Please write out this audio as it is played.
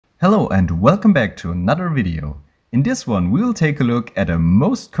Hello and welcome back to another video. In this one we will take a look at a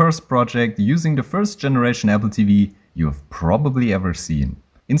most cursed project using the first generation Apple TV you have probably ever seen.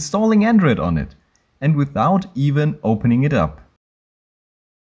 Installing Android on it, and without even opening it up.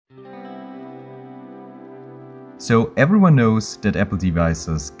 So everyone knows that Apple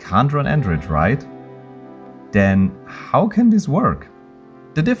devices can't run Android, right? Then how can this work?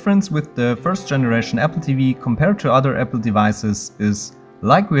 The difference with the first generation Apple TV compared to other Apple devices is,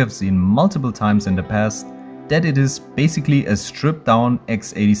 like we have seen multiple times in the past, that it is basically a stripped down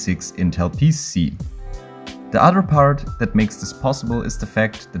x86 Intel PC. The other part that makes this possible is the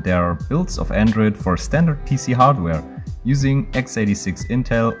fact that there are builds of Android for standard PC hardware using x86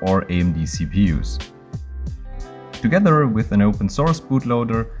 Intel or AMD CPUs. Together with an open source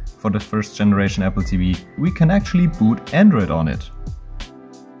bootloader for the first generation Apple TV, we can actually boot Android on it.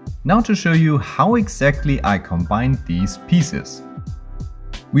 Now to show you how exactly I combined these pieces.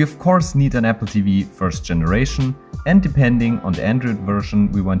 We of course need an Apple TV first generation, and depending on the Android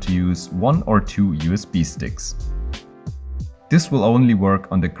version we want to use 1 or 2 USB sticks. This will only work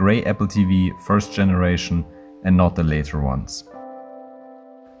on the grey Apple TV first generation and not the later ones.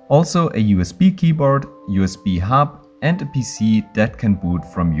 Also a USB keyboard, USB hub and a PC that can boot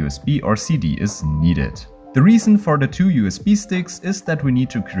from USB or CD is needed. The reason for the 2 USB sticks is that we need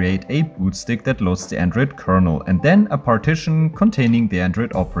to create a boot stick that loads the Android kernel and then a partition containing the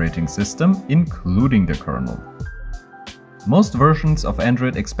Android operating system, including the kernel. Most versions of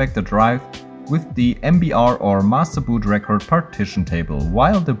Android expect a drive with the MBR or master boot record partition table,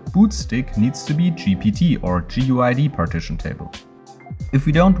 while the boot stick needs to be GPT or GUID partition table. If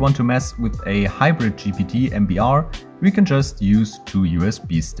we don't want to mess with a hybrid GPT MBR, we can just use 2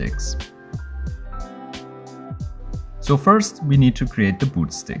 USB sticks. So first we need to create the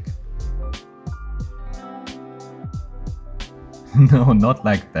boot stick. No, not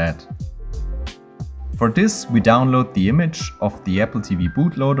like that. For this we download the image of the Apple TV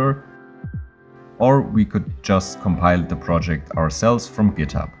bootloader, or we could just compile the project ourselves from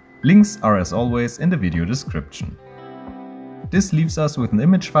GitHub. Links are as always in the video description. This leaves us with an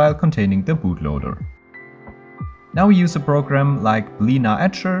image file containing the bootloader. Now we use a program like Blina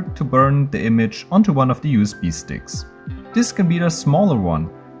Etcher to burn the image onto one of the USB sticks. This can be the smaller one,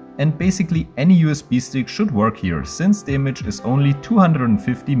 and basically any USB stick should work here since the image is only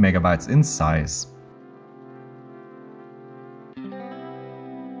 250 MB in size.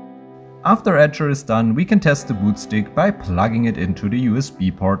 After Etcher is done, we can test the boot stick by plugging it into the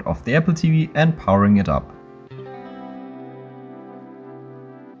USB port of the Apple TV and powering it up.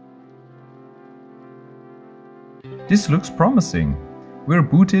 This looks promising. We're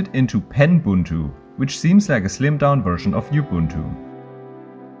booted into Penbuntu, which seems like a slimmed down version of Ubuntu.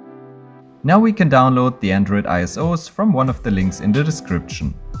 Now we can download the Android ISOs from one of the links in the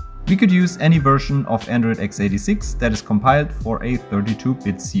description. We could use any version of Android x86 that is compiled for a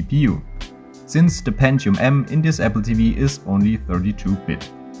 32-bit CPU, since the Pentium M in this Apple TV is only 32-bit.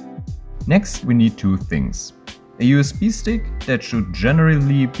 Next we need 2 things. A USB stick that should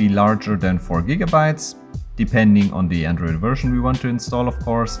generally be larger than 4 GB, depending on the Android version we want to install of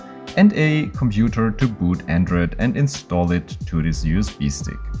course, and a computer to boot Android and install it to this USB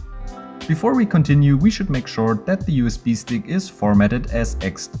stick. Before we continue, we should make sure that the USB stick is formatted as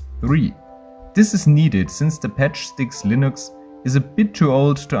ext3. This is needed since the Patchsticks Linux is a bit too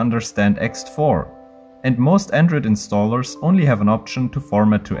old to understand ext4, and most Android installers only have an option to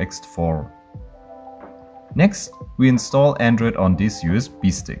format to ext4. Next, we install Android on this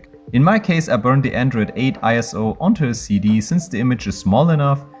USB stick. In my case, I burned the Android 8 ISO onto a CD since the image is small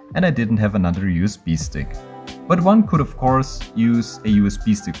enough and I didn't have another USB stick. But one could of course use a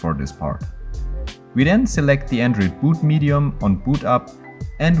USB stick for this part. We then select the Android boot medium on boot up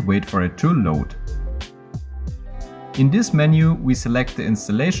and wait for it to load. In this menu we select the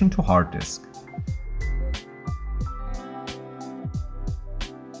installation to hard disk.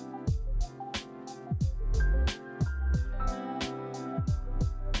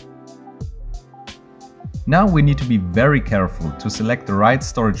 Now we need to be very careful to select the right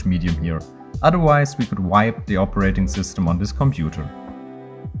storage medium here, otherwise we could wipe the operating system on this computer.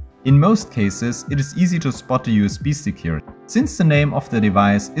 In most cases it is easy to spot the USB stick here, since the name of the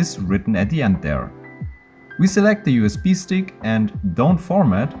device is written at the end there. We select the USB stick and don't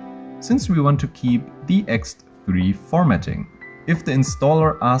format, since we want to keep the ext3 formatting. If the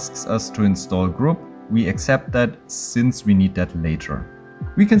installer asks us to install group, we accept that since we need that later.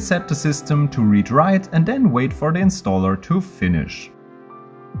 We can set the system to read-write and then wait for the installer to finish.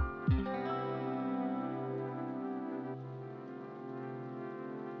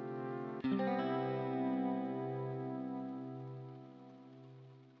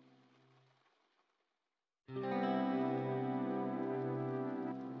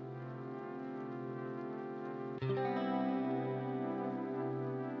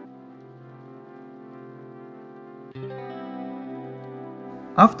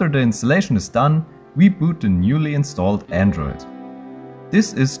 After the installation is done, we boot the newly installed Android.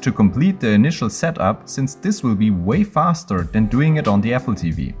 This is to complete the initial setup, since this will be way faster than doing it on the Apple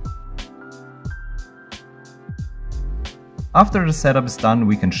TV. After the setup is done,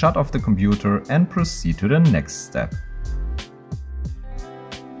 we can shut off the computer and proceed to the next step.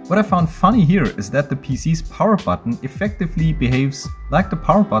 What I found funny here is that the PC's power button effectively behaves like the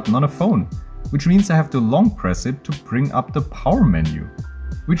power button on a phone, which means I have to long press it to bring up the power menu,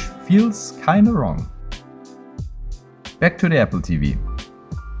 which feels kinda wrong. Back to the Apple TV.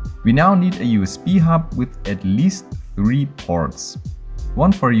 We now need a USB hub with at least 3 ports.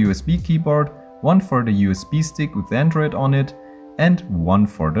 One for a USB keyboard, one for the USB stick with Android on it, and one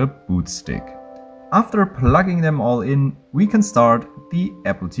for the boot stick. After plugging them all in, we can start the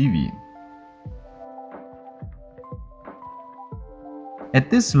Apple TV. At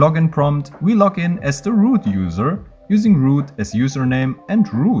this login prompt, we log in as the root user, using root as username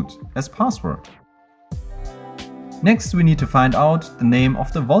and root as password. Next, we need to find out the name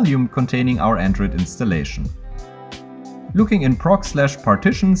of the volume containing our Android installation. Looking in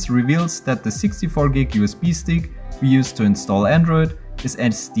proc/partitions reveals that the 64 gig USB stick we used to install Android is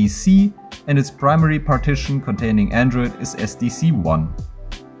SDC and its primary partition containing Android is SDC1.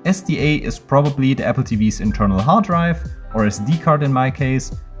 SDA is probably the Apple TV's internal hard drive, or SD card in my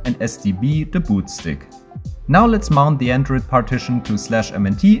case, and SDB the boot stick. Now let's mount the Android partition to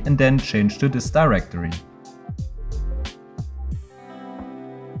 /mnt and then change to this directory.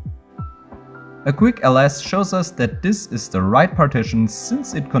 A quick ls shows us that this is the right partition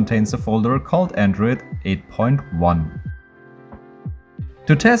since it contains a folder called Android 8.1.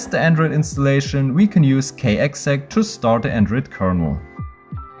 To test the Android installation, we can use kexec to start the Android kernel.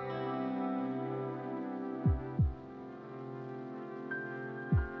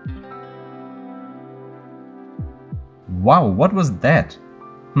 Wow, what was that?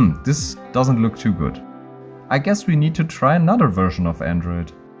 This doesn't look too good. I guess we need to try another version of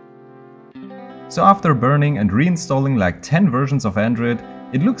Android. So after burning and reinstalling like 10 versions of Android,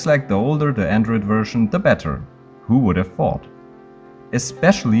 it looks like the older the Android version, the better. Who would have thought?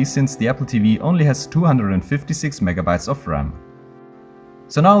 Especially since the Apple TV only has 256 MB of RAM.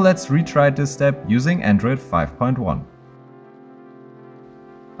 So now let's retry this step using Android 5.1.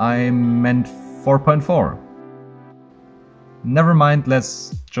 I meant 4.4. Never mind,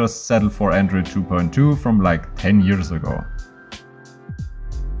 let's just settle for Android 2.2 from like 10 years ago.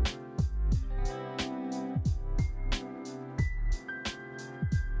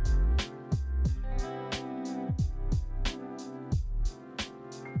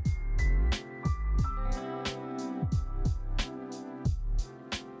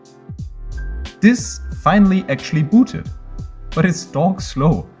 This finally actually booted, but it's dog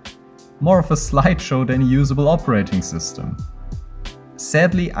slow. More of a slideshow than a usable operating system.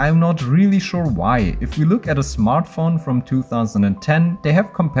 Sadly, I'm not really sure why. If we look at a smartphone from 2010, they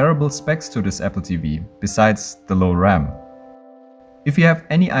have comparable specs to this Apple TV, besides the low RAM. If you have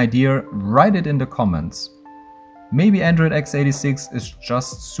any idea, write it in the comments. Maybe Android X86 is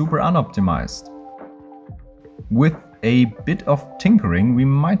just super unoptimized. With a bit of tinkering, we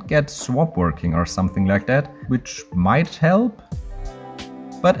might get swap working or something like that, which might help.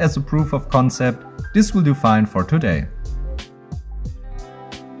 But as a proof of concept, this will do fine for today.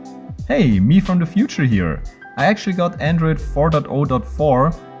 Hey, me from the future here. I actually got Android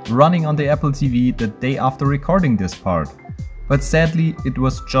 4.0.4 running on the Apple TV the day after recording this part, but sadly it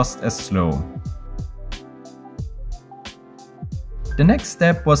was just as slow. The next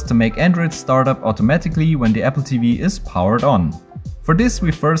step was to make Android start up automatically when the Apple TV is powered on. For this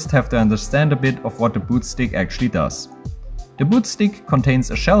we first have to understand a bit of what the boot stick actually does. The boot stick contains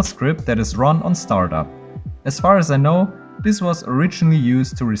a shell script that is run on startup. As far as I know, this was originally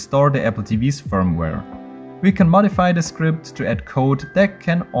used to restore the Apple TV's firmware. We can modify the script to add code that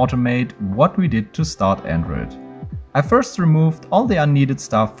can automate what we did to start Android. I first removed all the unneeded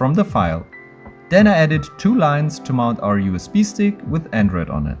stuff from the file. Then I added 2 lines to mount our USB stick with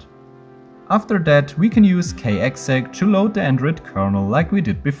Android on it. After that, we can use kexec to load the Android kernel like we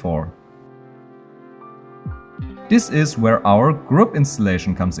did before. This is where our group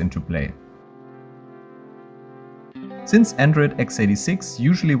installation comes into play. Since Android X86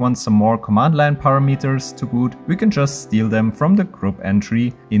 usually wants some more command line parameters to boot, we can just steal them from the group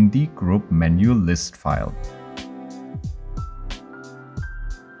entry in the group menu list file.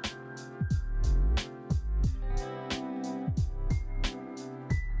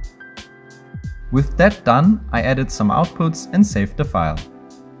 With that done, I added some outputs and saved the file.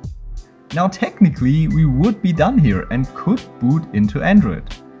 Now technically we would be done here and could boot into Android.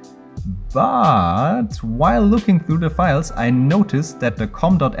 But while looking through the files, I noticed that the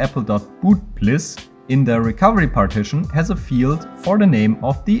com.apple.bootbliss in the recovery partition has a field for the name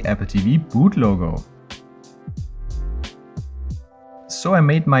of the Appletv boot logo. So I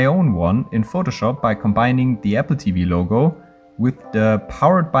made my own one in Photoshop by combining the Appletv logo with the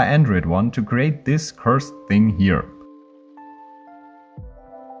Powered by Android one to create this cursed thing here.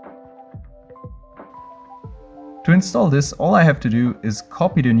 To install this, all I have to do is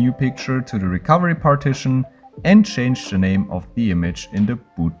copy the new picture to the recovery partition and change the name of the image in the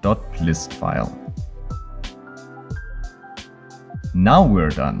boot.bliss file. Now we're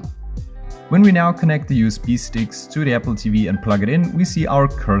done. When we now connect the USB sticks to the Appletv and plug it in, we see our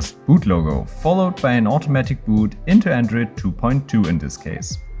cursed boot logo, followed by an automatic boot into Android 2.2 in this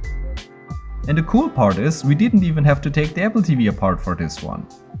case. And the cool part is, we didn't even have to take the Appletv apart for this one.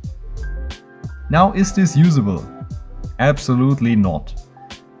 Now, is this usable? Absolutely not.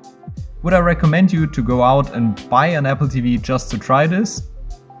 Would I recommend you to go out and buy an Appletv just to try this?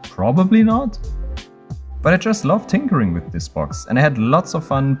 Probably not. But I just love tinkering with this box and I had lots of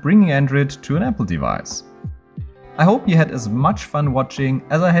fun bringing Android to an Apple device. I hope you had as much fun watching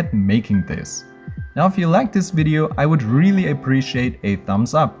as I had making this. Now if you liked this video, I would really appreciate a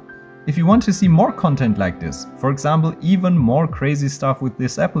thumbs up. If you want to see more content like this, for example even more crazy stuff with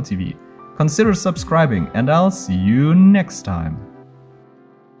this Appletv, consider subscribing and I'll see you next time.